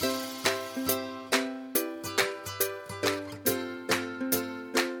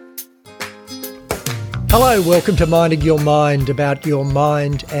Hello, welcome to Minding Your Mind, about your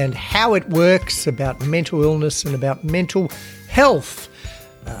mind and how it works, about mental illness and about mental health.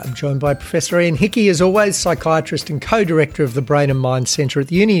 I'm joined by Professor Ian Hickie, as always, psychiatrist and co-director of the Brain and Mind Centre at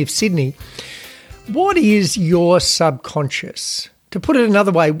the Uni of Sydney. What is your subconscious? To put it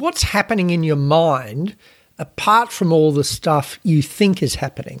another way, what's happening in your mind apart from all the stuff you think is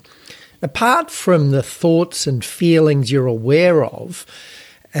happening? Apart from the thoughts and feelings you're aware of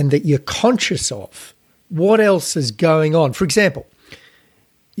and that you're conscious of, what else is going on? For example,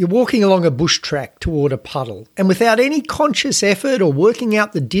 you're walking along a bush track toward a puddle, and without any conscious effort or working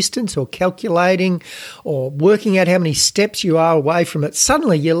out the distance or calculating or working out how many steps you are away from it,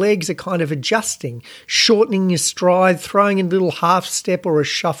 suddenly your legs are kind of adjusting, shortening your stride, throwing in a little half step or a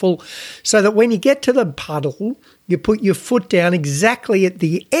shuffle, so that when you get to the puddle, you put your foot down exactly at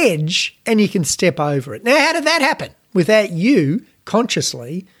the edge and you can step over it. Now, how did that happen without you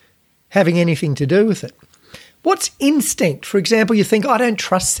consciously having anything to do with it? What's instinct? For example, you think, I don't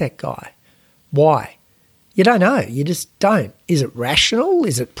trust that guy. Why? You don't know. You just don't. Is it rational?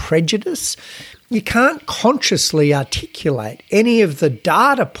 Is it prejudice? You can't consciously articulate any of the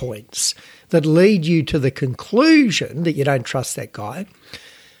data points that lead you to the conclusion that you don't trust that guy,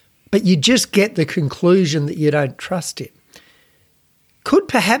 but you just get the conclusion that you don't trust him. Could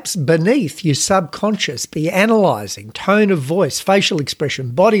perhaps beneath your subconscious be analysing tone of voice, facial expression,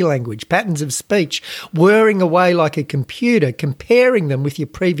 body language, patterns of speech, whirring away like a computer, comparing them with your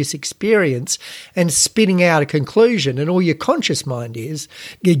previous experience and spitting out a conclusion, and all your conscious mind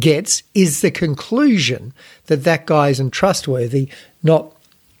gets is the conclusion that that guy isn't trustworthy, not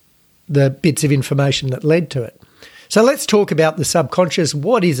the bits of information that led to it. So let's talk about the subconscious.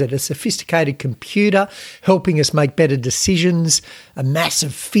 What is it? A sophisticated computer helping us make better decisions, a mass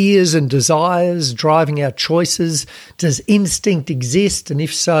of fears and desires driving our choices. Does instinct exist? And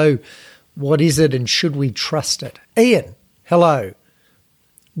if so, what is it and should we trust it? Ian, hello.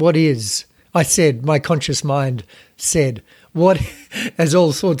 What is? I said, my conscious mind said, what, as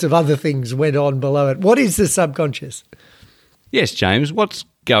all sorts of other things went on below it. What is the subconscious? Yes, James, what's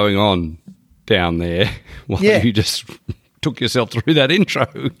going on down there while you just took yourself through that intro?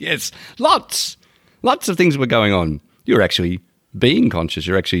 Yes, lots of things were going on. You're actually being conscious.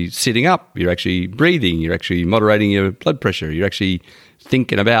 You're actually sitting up. You're actually breathing. You're actually moderating your blood pressure. You're actually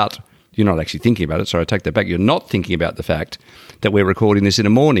thinking about, you're not actually thinking about it, sorry, I take that back. You're not thinking about the fact that we're recording this in the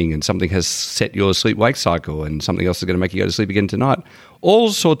morning and something has set your sleep-wake cycle and something else is going to make you go to sleep again tonight. All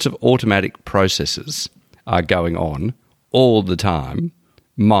sorts of automatic processes are going on all the time,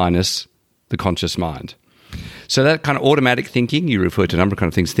 minus the conscious mind. So that kind of automatic thinking, you refer to a number of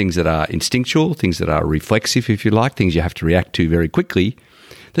kind of things that are instinctual, things that are reflexive, if you like, things you have to react to very quickly.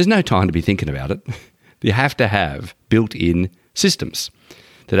 There's no time to be thinking about it. You have to have built-in systems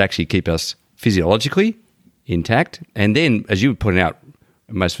that actually keep us physiologically intact. And then, as you were pointing out,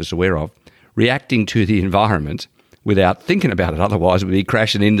 most of us are aware of, reacting to the environment without thinking about it. Otherwise, we'd be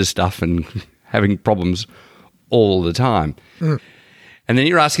crashing into stuff and having problems all the time. And then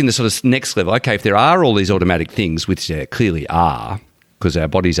you're asking the sort of next level, okay, if there are all these automatic things, which there clearly are, because our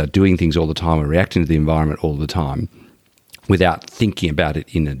bodies are doing things all the time and reacting to the environment all the time without thinking about it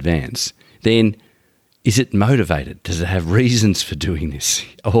in advance, then is it motivated? Does it have reasons for doing this?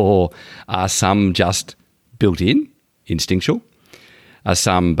 Or are some just built in, instinctual? Are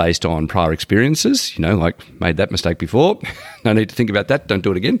some based on prior experiences, like made that mistake before, no need to think about that, don't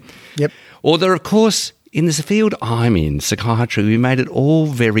do it again? Yep. Or there, of course, in the field I'm in, psychiatry, we made it all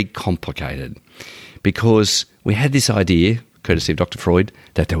very complicated because we had this idea, courtesy of Dr. Freud,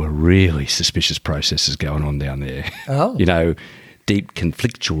 that there were really suspicious processes going on down there. Oh. Deep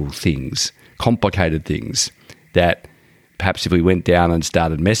conflictual things, complicated things that perhaps if we went down and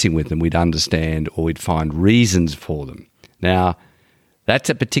started messing with them, we'd understand or we'd find reasons for them. Now, that's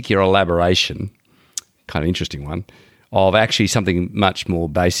a particular elaboration, kind of interesting one, of actually something much more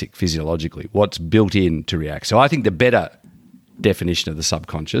basic physiologically, what's built in to react. So I think the better definition of the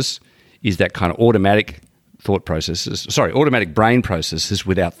subconscious is that kind of automatic brain processes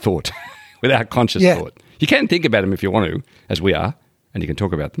without thought, without conscious thought. You can think about them if you want to, as we are, and you can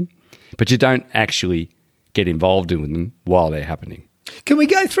talk about them, but you don't actually get involved in them while they're happening. Can we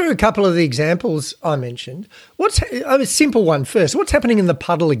go through a couple of the examples I mentioned? A simple one first. What's happening in the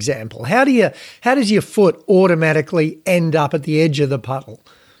puddle example? How does your foot automatically end up at the edge of the puddle?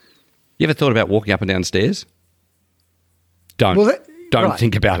 You ever thought about walking up and down stairs? Don't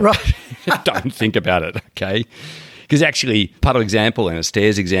think about it. Right. Don't think about it, okay? Because actually, puddle example and a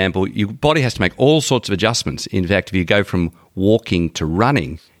stairs example, your body has to make all sorts of adjustments. In fact, if you go from walking to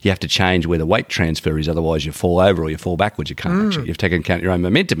running, you have to change where the weight transfer is. Otherwise, you fall over or you fall backwards. You can't actually. You've taken account of your own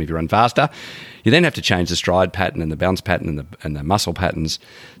momentum if you run faster. You then have to change the stride pattern and the bounce pattern and the muscle patterns.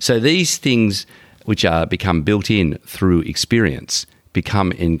 So these things, which are become built in through experience,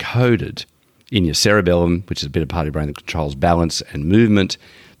 become encoded in your cerebellum, which is a bit of part of your brain that controls balance and movement,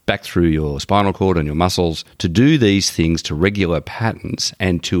 back through your spinal cord and your muscles, to do these things to regular patterns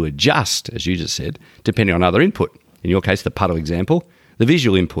and to adjust, as you just said, depending on other input. In your case, the puddle example, the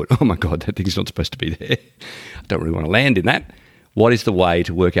visual input. Oh my God, that thing's not supposed to be there. I don't really want to land in that. What is the way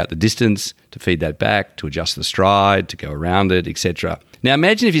to work out the distance, to feed that back, to adjust the stride, to go around it, etc.? Now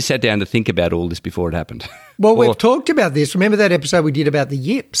imagine if you sat down to think about all this before it happened. Well, we've talked about this. Remember that episode we did about the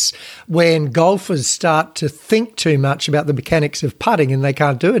yips, when golfers start to think too much about the mechanics of putting and they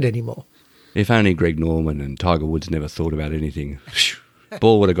can't do it anymore. If only Greg Norman and Tiger Woods never thought about anything.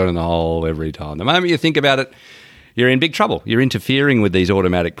 Ball would have got in the hole every time. The moment you think about it, you're in big trouble. You're interfering with these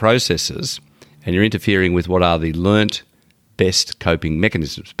automatic processes, and you're interfering with what are the learnt best coping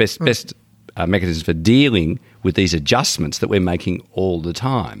mechanisms, best mechanisms for dealing with these adjustments that we're making all the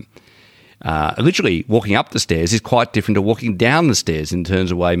time. Literally, walking up the stairs is quite different to walking down the stairs in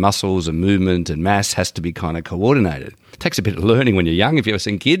terms of way muscles and movement and mass has to be kind of coordinated. It takes a bit of learning when you're young. If you've ever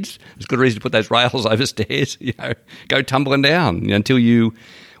seen kids, there's good reason to put those rails over stairs, go tumbling down until you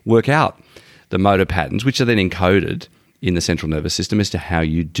work out the motor patterns, which are then encoded in the central nervous system as to how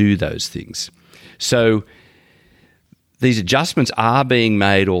you do those things. So these adjustments are being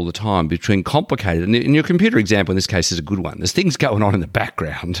made all the time between complicated, and your computer example in this case is a good one. There's things going on in the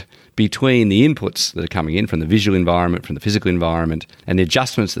background between the inputs that are coming in from the visual environment, from the physical environment, and the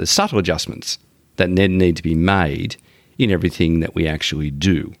adjustments, the subtle adjustments that then need to be made in everything that we actually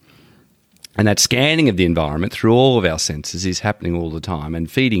do. And that scanning of the environment through all of our senses is happening all the time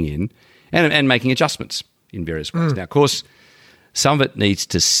and feeding in and making adjustments in various ways. Now, of course, some of it needs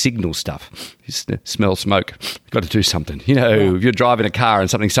to signal stuff. You smell smoke, you've got to do something. If you're driving a car and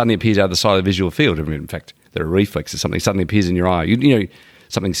something suddenly appears out of the side of the visual field, in fact, there are reflexes, something suddenly appears in your eye,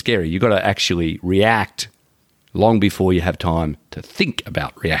 something scary, you've got to actually react long before you have time to think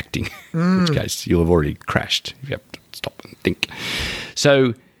about reacting, in which case you'll have already crashed. You have to stop and think.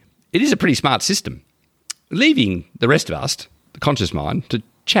 So it is a pretty smart system, leaving the rest of us, the conscious mind, to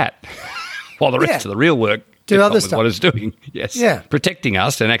chat while the rest of the real work do other stuff. What it's doing, yes. Yeah. Protecting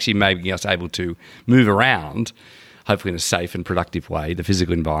us and actually making us able to move around, hopefully in a safe and productive way, the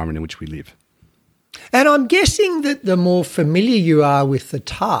physical environment in which we live. And I'm guessing that the more familiar you are with the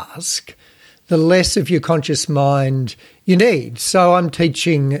task, the less of your conscious mind you need. So I'm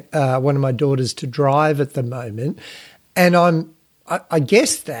teaching one of my daughters to drive at the moment, and I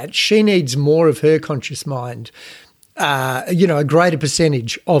guess that she needs more of her conscious mind, a greater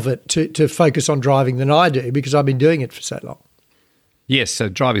percentage of it to focus on driving than I do, because I've been doing it for so long. Yes, so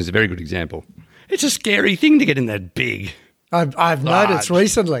driving is a very good example. It's a scary thing to get in that big, I've noticed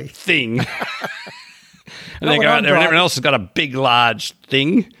recently thing. And they go out there and everyone else has got a big, large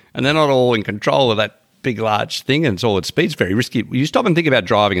thing, and they're not all in control of that big, large thing, and it's all at speed. It's very risky. You stop and think about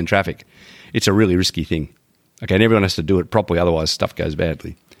driving in traffic. It's a really risky thing. Okay, and everyone has to do it properly, otherwise stuff goes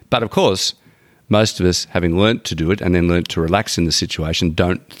badly. But of course, most of us, having learnt to do it and then learnt to relax in the situation,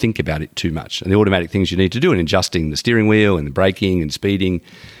 don't think about it too much. And the automatic things you need to do in adjusting the steering wheel and the braking and speeding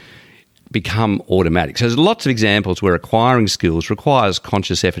become automatic. So there's lots of examples where acquiring skills requires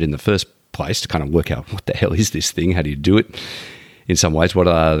conscious effort in the first place to kind of work out what the hell is this thing, how do you do it in some ways, what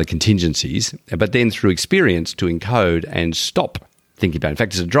are the contingencies, but then through experience to encode and stop thinking about it. In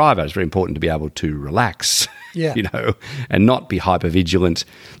fact, as a driver, it's very important to be able to relax, and not be hyper-vigilant,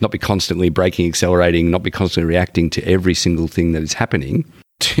 not be constantly braking, accelerating, not be constantly reacting to every single thing that is happening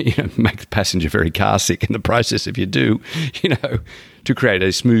to make the passenger very car sick in the process if you do, to create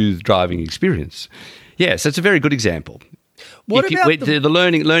a smooth driving experience. Yes, that's a very good example. What about the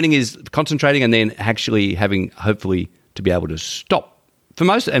learning? Learning is concentrating and then actually having, hopefully, to be able to stop. For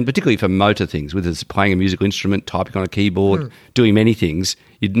most, and particularly for motor things, whether it's playing a musical instrument, typing on a keyboard, doing many things,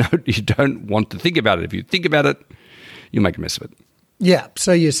 you don't want to think about it. If you think about it, you'll make a mess of it. Yeah,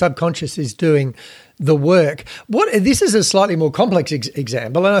 so your subconscious is doing the work. This is a slightly more complex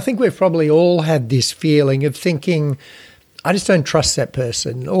example, and I think we've probably all had this feeling of thinking, I just don't trust that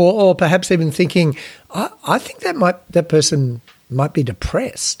person, or perhaps even thinking, I think that person might be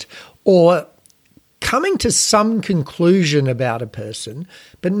depressed, or coming to some conclusion about a person,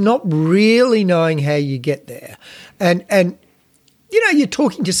 but not really knowing how you get there. And you're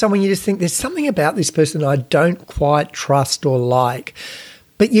talking to someone, you just think there's something about this person I don't quite trust or like,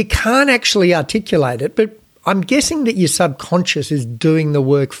 but you can't actually articulate it. But I'm guessing that your subconscious is doing the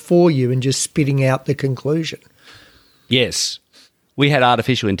work for you and just spitting out the conclusion. Yes. We had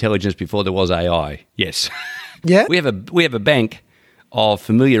artificial intelligence before there was AI. Yes. Yeah. We have a bank of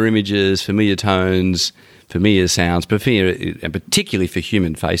familiar images, familiar tones, familiar sounds, and particularly for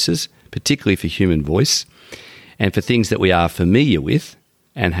human faces, particularly for human voice, and for things that we are familiar with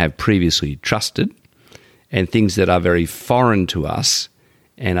and have previously trusted, and things that are very foreign to us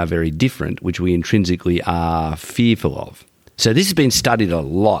and are very different, which we intrinsically are fearful of. So this has been studied a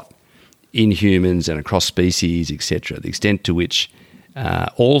lot in humans and across species, etc., the extent to which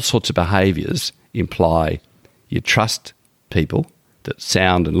all sorts of behaviours imply you trust people that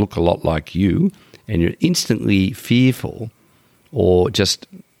sound and look a lot like you, and you're instantly fearful or just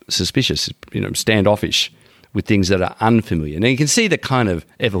suspicious, standoffish with things that are unfamiliar. Now, you can see the kind of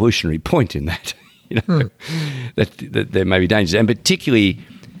evolutionary point in that, that there may be dangers, and particularly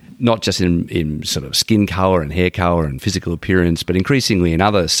not just in sort of skin colour and hair colour and physical appearance, but increasingly in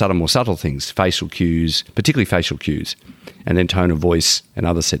other more subtle things, facial cues, particularly facial cues, and then tone of voice and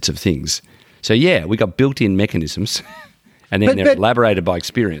other sets of things. So, yeah, we got built-in mechanisms, and then they're elaborated by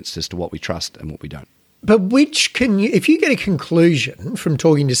experience as to what we trust and what we don't. But if you get a conclusion from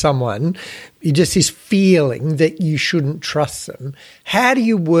talking to someone, just this feeling that you shouldn't trust them, how do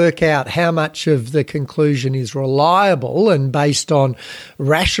you work out how much of the conclusion is reliable and based on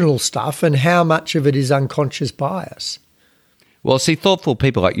rational stuff and how much of it is unconscious bias? Well, see, thoughtful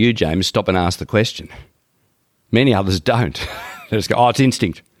people like you, James, stop and ask the question. Many others don't. They just go, oh, it's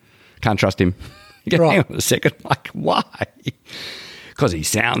instinct. Can't trust him. You go, hang on a second, like, why? Because he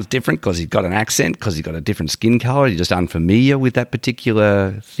sounds different, because he's got an accent, because he's got a different skin colour, you're just unfamiliar with that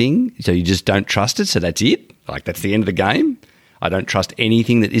particular thing, so you just don't trust it, so that's it? Like, that's the end of the game? I don't trust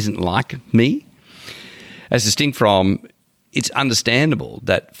anything that isn't like me? As distinct from, it's understandable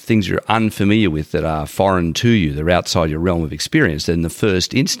that things you're unfamiliar with that are foreign to you, that are outside your realm of experience, that in the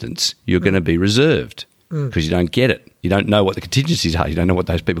first instance, you're going to be reserved because you don't get it. You don't know what the contingencies are. You don't know what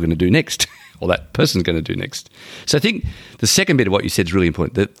those people are going to do next or that person's going to do next. So I think the second bit of what you said is really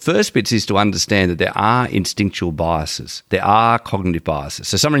important. The first bit is to understand that there are instinctual biases. There are cognitive biases.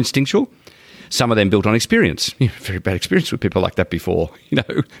 So some are instinctual, some of them built on experience. Very bad experience with people like that before.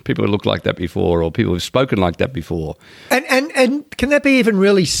 People who look like that before or people who've spoken like that before. And can that be even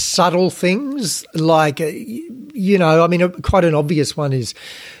really subtle things? Like, quite an obvious one is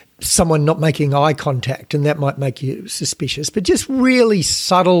someone not making eye contact, and that might make you suspicious. But just really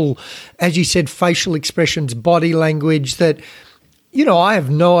subtle, as you said, facial expressions, body language that, I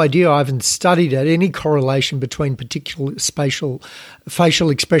have no idea, I haven't studied it, any correlation between particular facial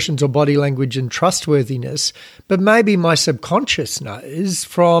expressions or body language and trustworthiness. But maybe my subconscious knows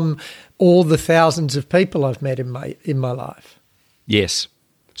from all the thousands of people I've met in my life. Yes.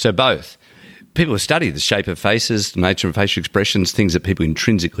 So both. People have studied the shape of faces, the nature of facial expressions, things that people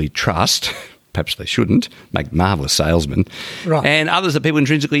intrinsically trust. Perhaps they shouldn't, make marvellous salesmen. Right. And others that people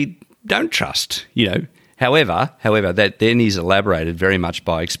intrinsically don't trust, However, that then is elaborated very much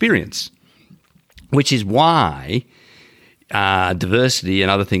by experience, which is why diversity and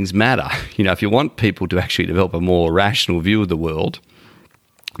other things matter. If you want people to actually develop a more rational view of the world,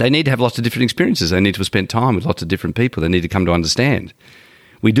 they need to have lots of different experiences. They need to have spent time with lots of different people. They need to come to understand.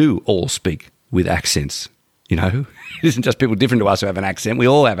 We do all speak with accents, It isn't just people different to us who have an accent. We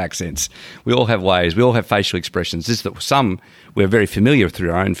all have accents. We all have ways. We all have facial expressions. It's that some we're very familiar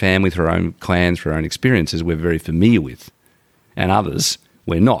through our own family, through our own clans, through our own experiences, we're very familiar with. And others,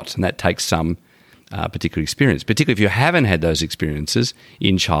 we're not. And that takes some particular experience, particularly if you haven't had those experiences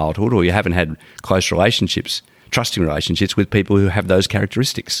in childhood or you haven't had close relationships, trusting relationships with people who have those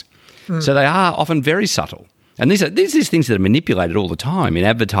characteristics. So they are often very subtle. And these are things that are manipulated all the time in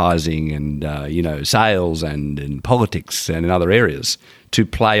advertising and, sales and in politics and in other areas to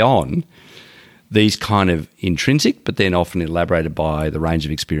play on these kind of intrinsic but then often elaborated by the range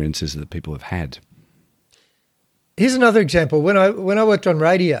of experiences that people have had. Here's another example. When I worked on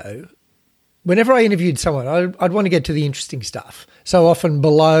radio, whenever I interviewed someone, I'd want to get to the interesting stuff. So often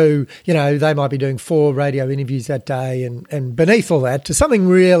below, they might be doing 4 radio interviews that day and beneath all that to something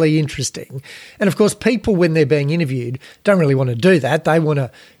really interesting. And, of course, people, when they're being interviewed, don't really want to do that. They want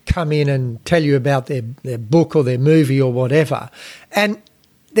to come in and tell you about their book or their movie or whatever. And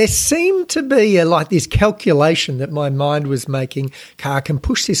there seemed to be this calculation that my mind was making, I can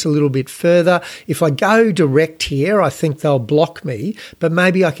push this a little bit further. If I go direct here, I think they'll block me, but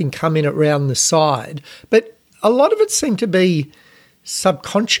maybe I can come in around the side. But a lot of it seemed to be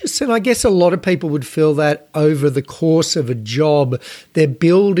subconscious, and I guess a lot of people would feel that over the course of a job, they're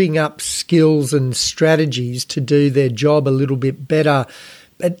building up skills and strategies to do their job a little bit better,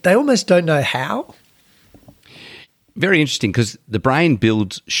 but they almost don't know how. very interesting because the brain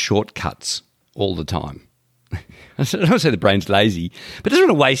builds shortcuts all the time. I don't say the brain's lazy, but it doesn't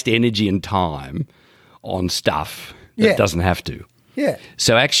want to waste energy and time on stuff that doesn't have to. Yeah.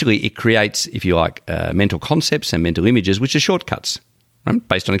 So actually it creates, if you like, mental concepts and mental images, which are shortcuts, right?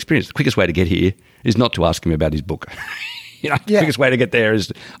 Based on experience. The quickest way to get here is not to ask him about his book. The quickest way to get there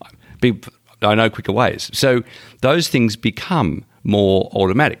is, I know quicker ways. So those things become more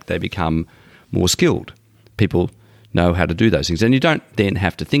automatic. They become more skilled. People know how to do those things. And you don't then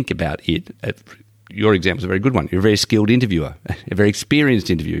have to think about it. Your example is a very good one. You're a very skilled interviewer, a very experienced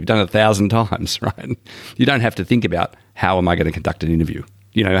interviewer. You've done it 1,000 times, right? You don't have to think about how am I going to conduct an interview?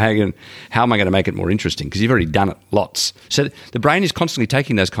 How am I going to make it more interesting? Because you've already done it lots. So the brain is constantly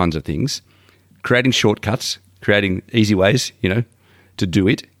taking those kinds of things, creating shortcuts, creating easy ways, to do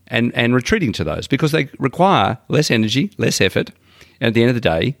it, and retreating to those because they require less energy, less effort, and at the end of the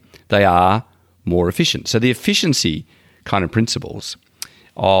day, they are more efficient. So the efficiency kind of principles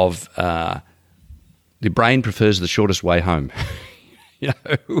of the brain prefers the shortest way home,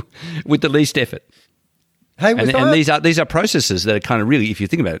 with the least effort. Hey, and these are processes that are kind of really, if you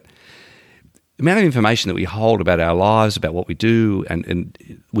think about it, the amount of information that we hold about our lives, about what we do, and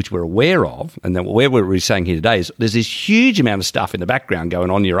which we're aware of, and then where we're saying here today is there's this huge amount of stuff in the background going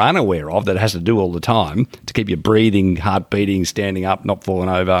on you're unaware of that has to do all the time to keep you breathing, heart beating, standing up, not falling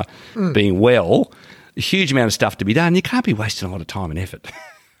over, being well. A huge amount of stuff to be done. You can't be wasting a lot of time and effort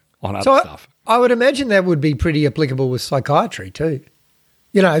on other stuff. I would imagine that would be pretty applicable with psychiatry too.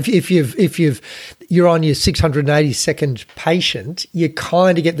 If you're on your 682nd patient, you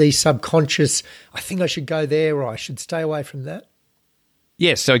kind of get these subconscious, I think I should go there or I should stay away from that.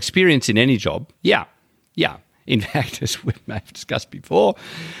 Yes, so experience in any job, yeah. In fact, as we may have discussed before,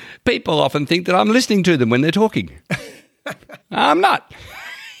 people often think that I'm listening to them when they're talking. I'm not,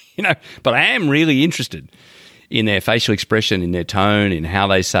 but I am really interested in their facial expression, in their tone, in how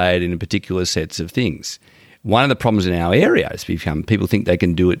they say it, in particular sets of things. One of the problems in our area has become people think they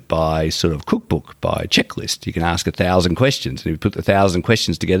can do it by sort of cookbook, by checklist. You can ask 1,000 questions, and if you put the 1,000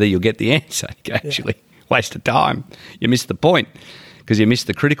 questions together, you'll get the answer. You actually waste of time. You miss the point because you miss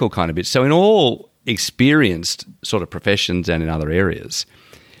the critical kind of bit. So in all experienced sort of professions and in other areas,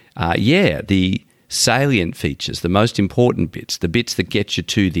 the salient features, the most important bits, the bits that get you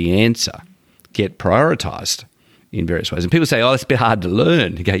to the answer, get prioritised in various ways. And people say, it's a bit hard to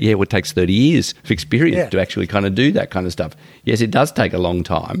learn. You go, it takes 30 years of experience to actually kind of do that kind of stuff. Yes, it does take a long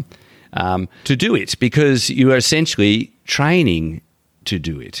time to do it because you are essentially training to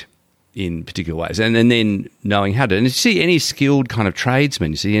do it in particular ways and then knowing how to. And you see any skilled kind of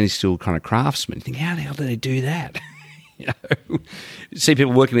tradesman, you see any skilled kind of craftsman, you think, how the hell do they do that? You see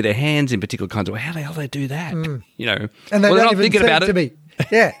people working with their hands in particular kinds of way. How the hell do they do that? And they don't even seem to be.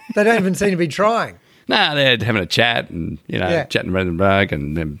 Yeah, they don't even seem to be trying. No, they're having a chat and, chatting around the rug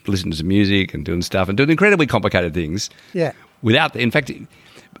and then listening to some music and doing stuff and doing incredibly complicated things. Yeah. In fact,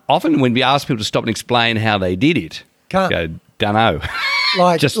 often when we ask people to stop and explain how they did it, go, dunno.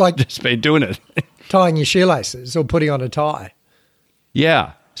 Just been doing it. Tying your shoelaces or putting on a tie.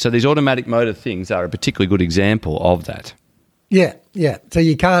 Yeah. So these automatic motor things are a particularly good example of that. Yeah. So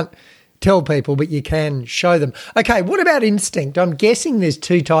you can't tell people, but you can show them. Okay, what about instinct? I'm guessing there's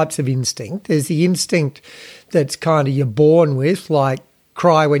two types of instinct. There's the instinct that's kind of you're born with, like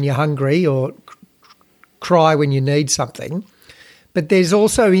cry when you're hungry or cry when you need something. But there's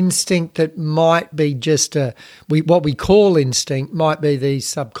also instinct that might be just what we call instinct might be these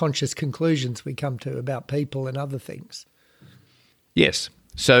subconscious conclusions we come to about people and other things. Yes.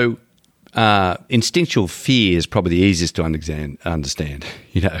 So instinctual fear is probably the easiest to understand.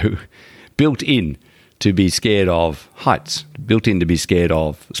 Built in to be scared of heights, built in to be scared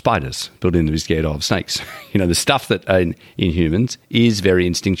of spiders, built in to be scared of snakes. The stuff that in humans is very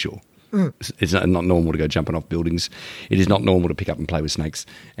instinctual. It's not normal to go jumping off buildings. It is not normal to pick up and play with snakes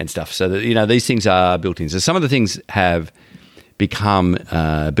and stuff. So that, these things are built in. So some of the things have become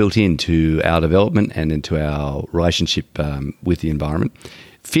built into our development and into our relationship with the environment.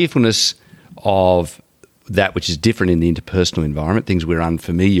 Fearfulness of that which is different in the interpersonal environment, things we're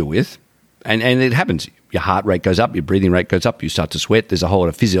unfamiliar with. And it happens. Your heart rate goes up, your breathing rate goes up, you start to sweat. There's a whole lot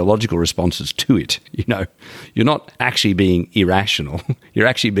of physiological responses to it. You're not actually being irrational. You're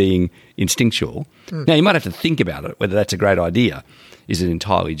actually being instinctual. Now, you might have to think about it, whether that's a great idea. Is it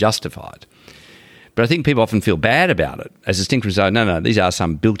entirely justified? But I think people often feel bad about it as distinctly say, no, these are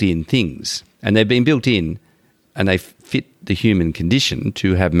some built-in things. And they've been built in and they fit the human condition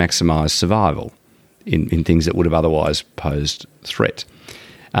to have maximised survival in things that would have otherwise posed threat.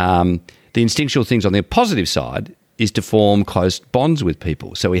 The instinctual things on the positive side is to form close bonds with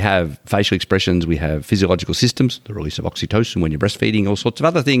people. So we have facial expressions, we have physiological systems, the release of oxytocin when you're breastfeeding, all sorts of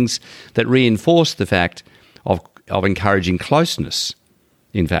other things that reinforce the fact of encouraging closeness,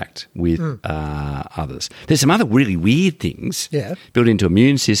 in fact, with others. There's some other really weird things built into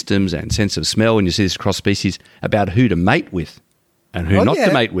immune systems and sense of smell, and you see this across species, about who to mate with and who not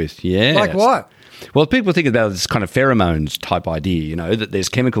to mate with. Yeah. Like what? Well, people think about this kind of pheromones type idea, you know, that there's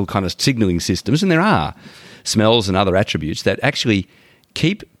chemical kind of signalling systems, and there are smells and other attributes that actually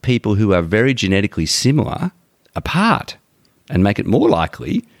keep people who are very genetically similar apart and make it more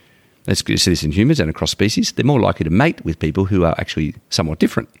likely, let's see this in humans and across species, they're more likely to mate with people who are actually somewhat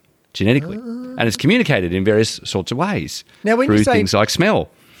different genetically. And it's communicated in various sorts of ways through things like smell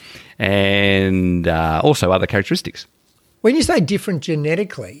and also other characteristics. When you say different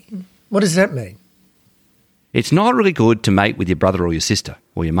genetically, what does that mean? It's not really good to mate with your brother or your sister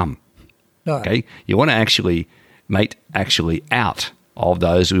or your mum. No. Okay? You want to actually mate out of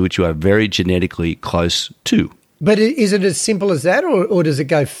those which you are very genetically close to. But is it as simple as that, or does it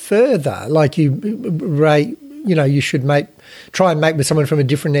go further? Like you should try and mate with someone from a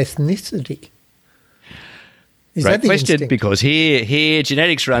different ethnicity. Is Great that the question, instinct? because here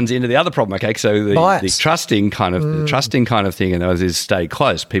genetics runs into the other problem. Okay, so the trusting kind of thing, and those is stay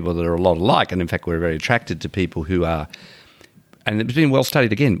close. People that are a lot alike, and in fact, we're very attracted to people who are. And it's been well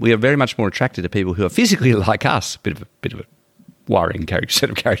studied. Again, we are very much more attracted to people who are physically like us. Bit of a worrying set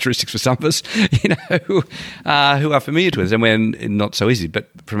of characteristics for some of us, who are familiar to us, and we're not so easy. But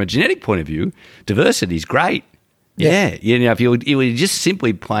from a genetic point of view, diversity is great. Yeah. If you were just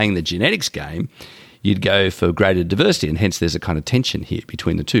simply playing the genetics game, you'd go for greater diversity, and hence there's a kind of tension here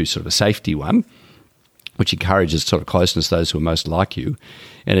between the two, sort of a safety one, which encourages sort of closeness to those who are most like you,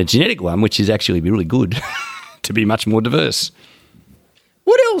 and a genetic one, which is actually really good to be much more diverse.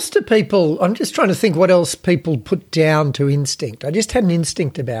 What else do people, I'm just trying to think what else people put down to instinct. I just had an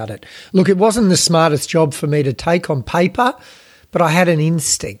instinct about it. Look, it wasn't the smartest job for me to take on paper, but I had an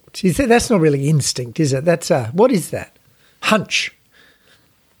instinct. That's not really instinct, is it? What is that? Hunch.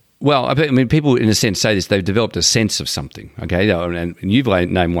 Well, I mean, people in a sense say this, they've developed a sense of something, okay? And you've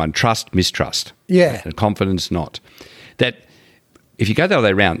named one, trust, mistrust. Yeah. And confidence, not. That if you go the other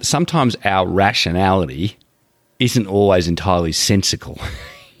way around, sometimes our rationality isn't always entirely sensical,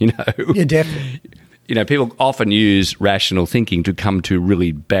 Yeah, definitely. People often use rational thinking to come to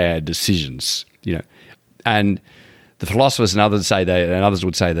really bad decisions, and the philosophers and others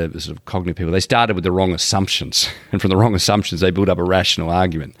would say the sort of cognitive people, they started with the wrong assumptions, and from the wrong assumptions they build up a rational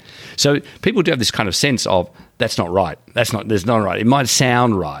argument. So people do have this kind of sense of that's not right, that's not right. It might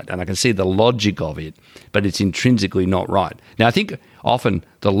sound right, and I can see the logic of it, but it's intrinsically not right. Now I think often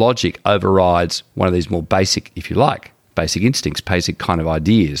the logic overrides one of these more basic, if you like, basic instincts, basic kind of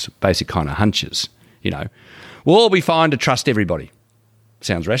ideas, basic kind of hunches. We'll all be fine to trust everybody.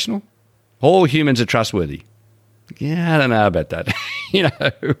 Sounds rational. All humans are trustworthy. Yeah, I don't know about that.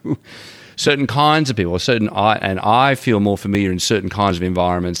 Certain kinds of people, I feel more familiar in certain kinds of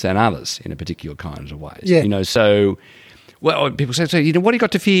environments than others in a particular kinds of ways. Yeah. So people say, what do you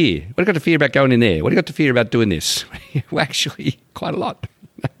got to fear? What do you got to fear about going in there? What do you got to fear about doing this? Well, actually, quite a lot.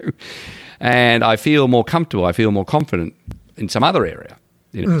 And I feel more comfortable, I feel more confident in some other area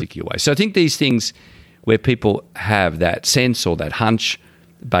in a particular way. So I think these things where people have that sense or that hunch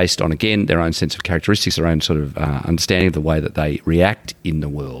based on, again, their own sense of characteristics, their own sort of understanding of the way that they react in the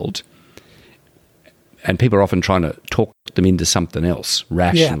world. And people are often trying to talk them into something else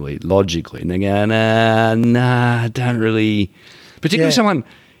rationally, logically. And they go, nah, don't really... Particularly someone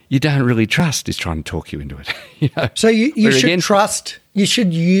you don't really trust is trying to talk you into it. So you should trust... You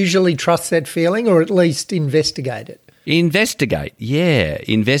should usually trust that feeling, or at least investigate it. Investigate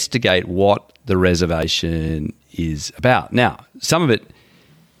what the reservation is about. Now, some of it,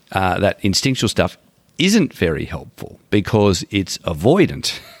 that instinctual stuff, isn't very helpful because it's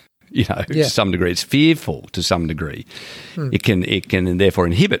avoidant. To some degree, it's fearful to some degree. It can therefore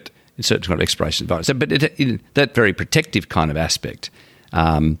inhibit certain kind of exploration of violence. So, but that very protective kind of aspect,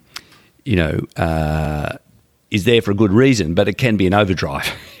 is there for a good reason, but it can be an overdrive.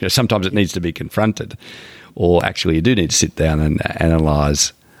 Sometimes it needs to be confronted, or actually you do need to sit down and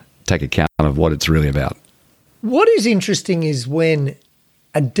analyse, take account of what it's really about. What is interesting is when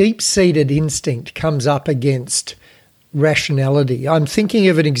a deep-seated instinct comes up against rationality. I'm thinking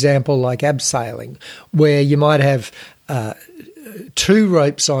of an example like abseiling, where you might have 2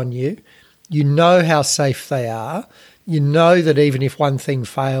 ropes on you. You know how safe they are. You know that even if one thing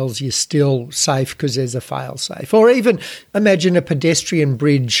fails, you're still safe because there's a fail-safe. Or even imagine a pedestrian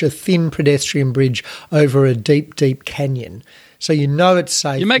bridge, a thin pedestrian bridge over a deep, deep canyon. So you know it's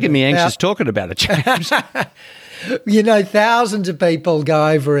safe. You're making me anxious talking about it, James. Thousands of people go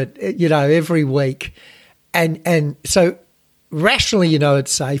over it, every week. And so rationally you know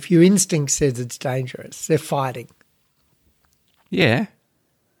it's safe. Your instinct says it's dangerous. They're fighting. Yeah.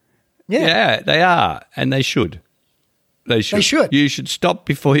 Yeah, they are, and they should. They should. You should stop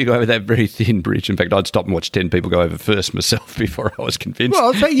before you go over that very thin bridge. In fact, I'd stop and watch 10 people go over first myself before I was convinced.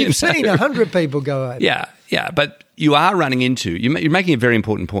 Well, so you've seen 100 people go over. Yeah, but you are running into, you're making a very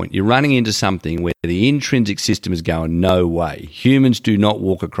important point. You're running into something where the intrinsic system is going, no way. Humans do not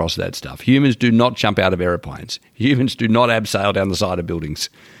walk across that stuff. Humans do not jump out of aeroplanes. Humans do not abseil down the side of buildings.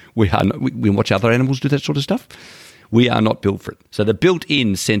 We watch other animals do that sort of stuff. We are not built for it. So the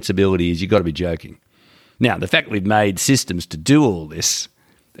built-in sensibility is you've got to be joking. Now, the fact we've made systems to do all this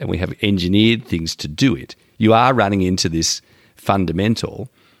and we have engineered things to do it, you are running into this fundamental.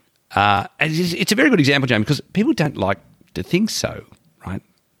 And it's a very good example, James, because people don't like to think so, right?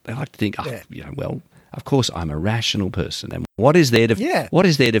 They like to think, well, of course I'm a rational person. And what is there to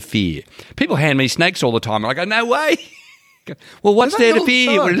fear? People hand me snakes all the time. And I go, no way. Well, what's there to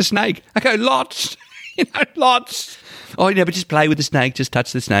fear with a snake? I go, lots. Lots. Oh, but just play with the snake, just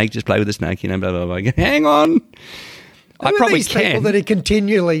touch the snake, just play with the snake, blah, blah, blah. Hang on. I probably these people that are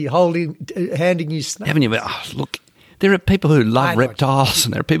continually handing you snakes? Haven't you? Look, there are people who love reptiles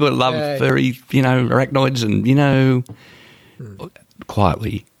and there are people who love furry, arachnoids and,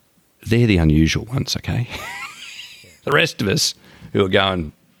 quietly, they're the unusual ones, okay? The rest of us who are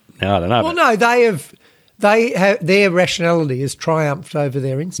going, no, I don't know. Well, no, they have their rationality has triumphed over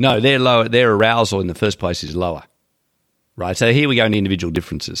their instinct. No, they're lower. Their arousal in the first place is lower, right? So here we go into individual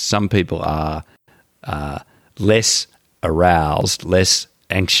differences. Some people are less aroused, less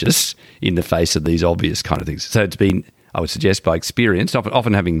anxious in the face of these obvious kind of things. So it's been, I would suggest, by experience,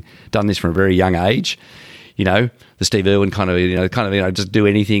 often having done this from a very young age. The Steve Irwin kind of just do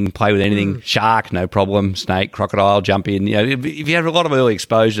anything, play with anything. Shark, no problem. Snake, crocodile, jump in. If you have a lot of early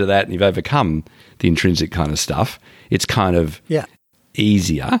exposure to that and you've overcome the intrinsic kind of stuff, it's kind of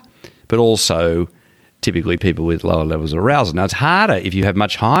easier. But also, typically people with lower levels of arousal. Now, it's harder if you have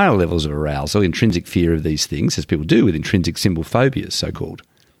much higher levels of arousal, intrinsic fear of these things, as people do with intrinsic symbol phobias, so-called.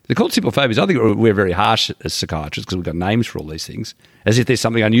 They're called symbol phobias. I think we're very harsh as psychiatrists because we've got names for all these things, as if there's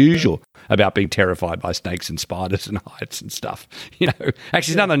something unusual about being terrified by snakes and spiders and heights and stuff. Actually,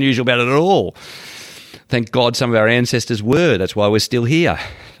 there's nothing unusual about it at all. Thank God some of our ancestors were. That's why we're still here.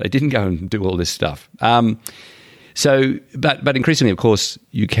 They didn't go and do all this stuff. But increasingly, of course,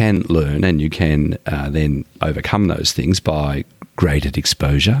 you can learn and you can then overcome those things by graded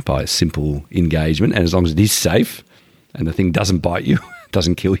exposure, by simple engagement, and as long as it is safe and the thing doesn't bite you,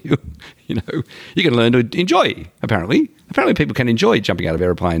 doesn't kill you, you can learn to enjoy, apparently. Apparently people can enjoy jumping out of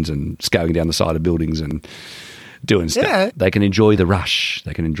aeroplanes and scaling down the side of buildings and doing stuff. Yeah. They can enjoy the rush.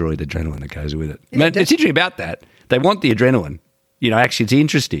 They can enjoy the adrenaline that goes with it. Yeah, it's interesting about that. They want the adrenaline. Actually, it's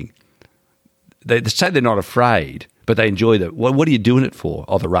interesting. They say they're not afraid, but they enjoy the, what are you doing it for?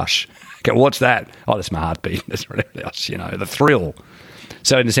 Oh, the rush. Okay, what's that? Oh, that's my heartbeat. That's whatever else, the thrill.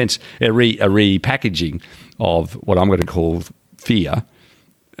 So in a sense, a repackaging of what I'm going to call fear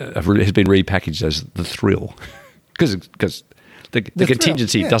has been repackaged as the thrill. Because the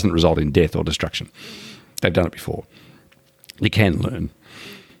contingency thrill, doesn't result in death or destruction. They've done it before. You can learn.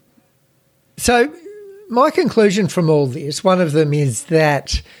 So my conclusion from all this, one of them is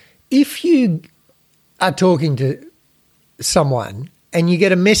that if you are talking to someone and you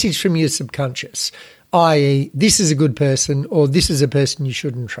get a message from your subconscious, i.e. this is a good person or this is a person you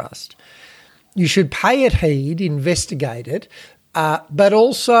shouldn't trust, you should pay it heed, investigate it, but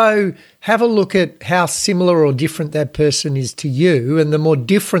also have a look at how similar or different that person is to you. And the more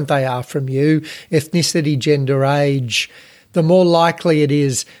different they are from you, ethnicity, gender, age, the more likely it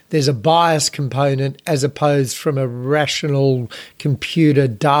is there's a bias component as opposed from a rational computer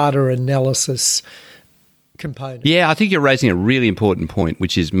data analysis component. Yeah, I think you're raising a really important point,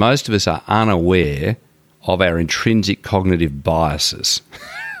 which is most of us are unaware of our intrinsic cognitive biases,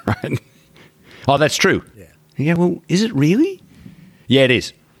 right? Oh, that's true. Yeah, well, is it really? Yeah, it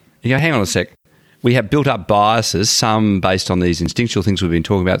is. You go, hang on a sec. We have built up biases, some based on these instinctual things we've been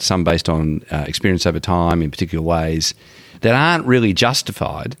talking about, some based on experience over time in particular ways that aren't really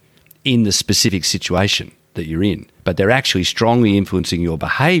justified in the specific situation that you're in, but they're actually strongly influencing your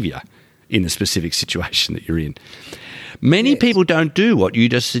behaviour in the specific situation that you're in. Many people don't do what you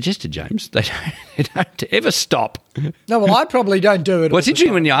just suggested, James. They don't ever stop. No, well, I probably don't do it. Well, it's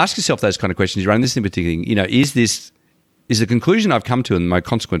interesting when you ask yourself those kind of questions. You're on this in particular, is the conclusion I've come to in my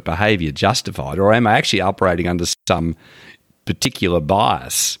consequent behaviour justified, or am I actually operating under some particular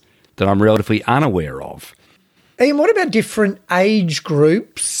bias that I'm relatively unaware of? Ian, what about different age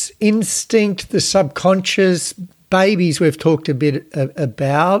groups? Instinct, the subconscious, babies we've talked a bit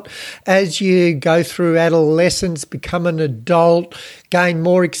about. As you go through adolescence, become an adult, gain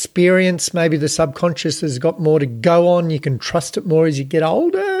more experience, maybe the subconscious has got more to go on. You can trust it more as you get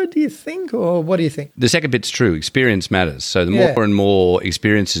older, do you think? Or what do you think? The second bit's true. Experience matters. So the more and more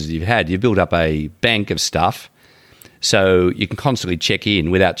experiences you've had, you've built up a bank of stuff. So you can constantly check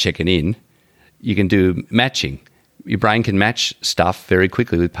in without checking in. You can do matching. Your brain can match stuff very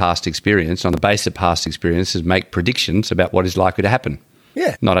quickly with past experience. On the basis of past experiences, make predictions about what is likely to happen.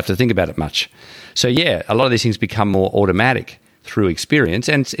 Yeah. Not have to think about it much. So, yeah, a lot of these things become more automatic through experience,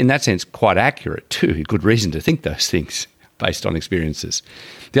 and in that sense, quite accurate too. Good reason to think those things based on experiences.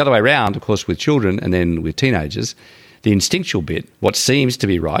 The other way around, of course, with children and then with teenagers, the instinctual bit, what seems to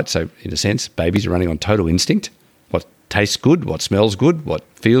be right, so in a sense, babies are running on total instinct. What tastes good, what smells good, what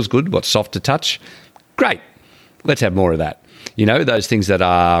feels good, what's soft to touch. Great. Let's have more of that. You know, those things that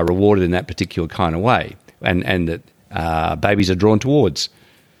are rewarded in that particular kind of way and that babies are drawn towards.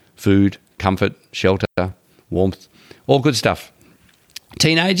 Food, comfort, shelter, warmth, all good stuff.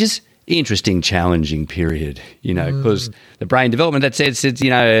 Teenagers, interesting, challenging period, you know, because the brain development that says,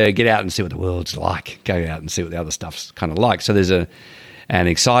 you know, get out and see what the world's like. Go out and see what the other stuff's kind of like. So there's an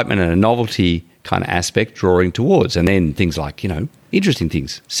excitement and a novelty kind of aspect drawing towards. And then things like, you know, interesting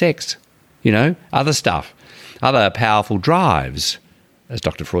things, sex, you know, other stuff. Other powerful drives, as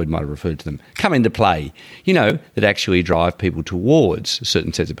Dr. Freud might have referred to them, come into play, you know, that actually drive people towards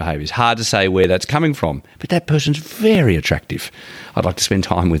certain sets of behaviours. Hard to say where that's coming from, but that person's very attractive. I'd like to spend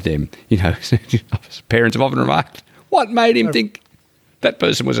time with them. You know, parents have often remarked, what made him think that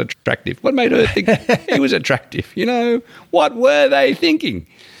person was attractive? What made her think he was attractive? You know, what were they thinking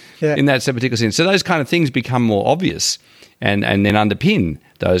in that particular sense? So those kind of things become more obvious and then underpin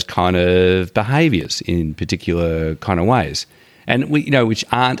those kind of behaviours in particular kind of ways, and which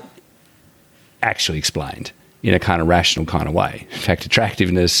aren't actually explained in a kind of rational kind of way. In fact,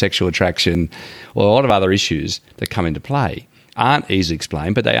 attractiveness, sexual attraction, or a lot of other issues that come into play aren't easily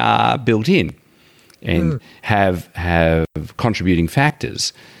explained, but they are built in and have contributing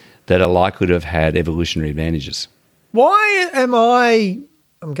factors that are likely to have had evolutionary advantages. Why am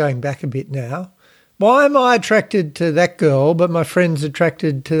I'm going back a bit now, why am I attracted to that girl, but my friend's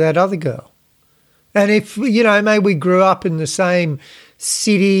attracted to that other girl? And if, you know, maybe we grew up in the same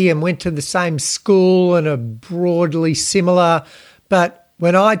city and went to the same school and are broadly similar, but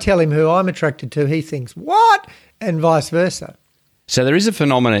when I tell him who I'm attracted to, he thinks, what? And vice versa. So there is a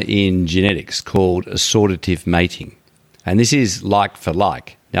phenomenon in genetics called assortative mating, and this is like for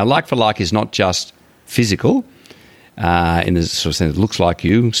like. Now, like for like is not just physical, in the sort of sense it looks like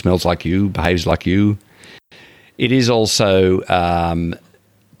you, smells like you, behaves like you. It is also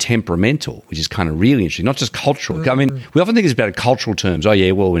temperamental, which is kind of really interesting, not just cultural. I mean, we often think it's about cultural terms. Oh,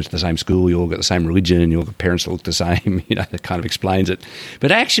 yeah, well, we went to the same school, you all got the same religion, you all got parents that look the same, you know, that kind of explains it.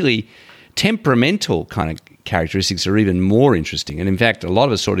 But actually, temperamental kind of characteristics are even more interesting. And in fact, a lot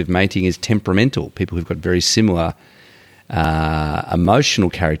of assortative mating is temperamental. People who've got very similar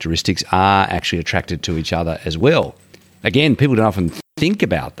emotional characteristics are actually attracted to each other as well. Again, people don't often think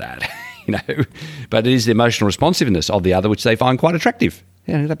about that, you know, but it is the emotional responsiveness of the other which they find quite attractive.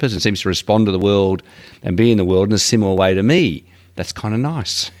 You know, that person seems to respond to the world and be in the world in a similar way to me. That's kind of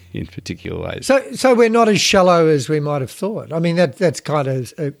nice in particular ways. So we're not as shallow as we might have thought. I mean, that's kind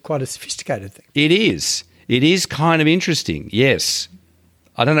of quite a sophisticated thing. It is. It is kind of interesting, yes.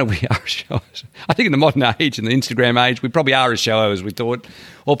 I don't know if we are as shallow. I think in the modern age, in the Instagram age, we probably are as shallow as we thought.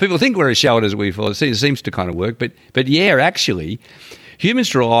 Or people think we're as shallow as we thought. It seems to kind of work. But yeah, actually,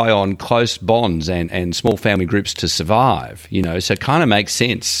 humans rely on close bonds and small family groups to survive, you know, so it kind of makes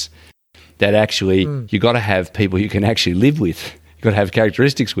sense that actually you've got to have people you can actually live with. You've got to have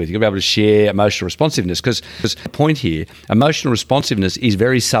characteristics with. You've got to be able to share emotional responsiveness because the point here, emotional responsiveness is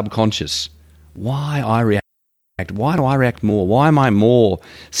very subconscious. Why I react? Why do I react more? Why am I more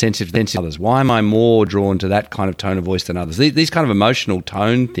sensitive than others? Why am I more drawn to that kind of tone of voice than others? These kind of emotional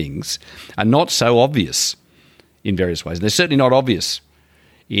tone things are not so obvious in various ways. And they're certainly not obvious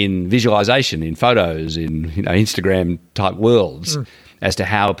in visualization, in photos, in Instagram-type worlds as to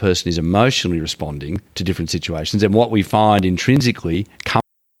how a person is emotionally responding to different situations and what we find intrinsically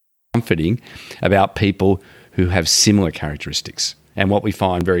comforting about people who have similar characteristics and what we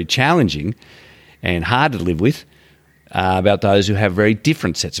find very challenging and hard to live with about those who have very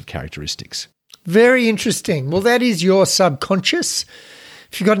different sets of characteristics. Very interesting. Well, that is your subconscious.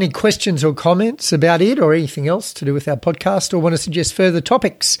 If you've got any questions or comments about it or anything else to do with our podcast or want to suggest further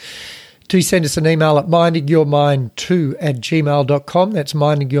topics, Do send us an email at mindingyourmind2@gmail.com. That's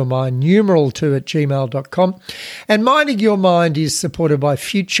mindingyourmind, numeral 2@gmail.com. And Minding Your Mind is supported by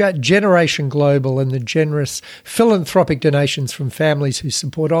Future Generation Global and the generous philanthropic donations from families who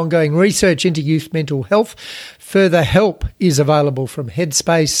support ongoing research into youth mental health. Further help is available from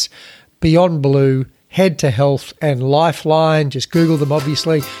Headspace, Beyond Blue, Head to Health and Lifeline. Just Google them,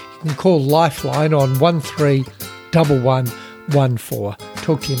 obviously. You can call Lifeline on 131114.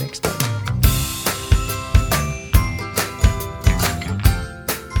 Talk to you next time.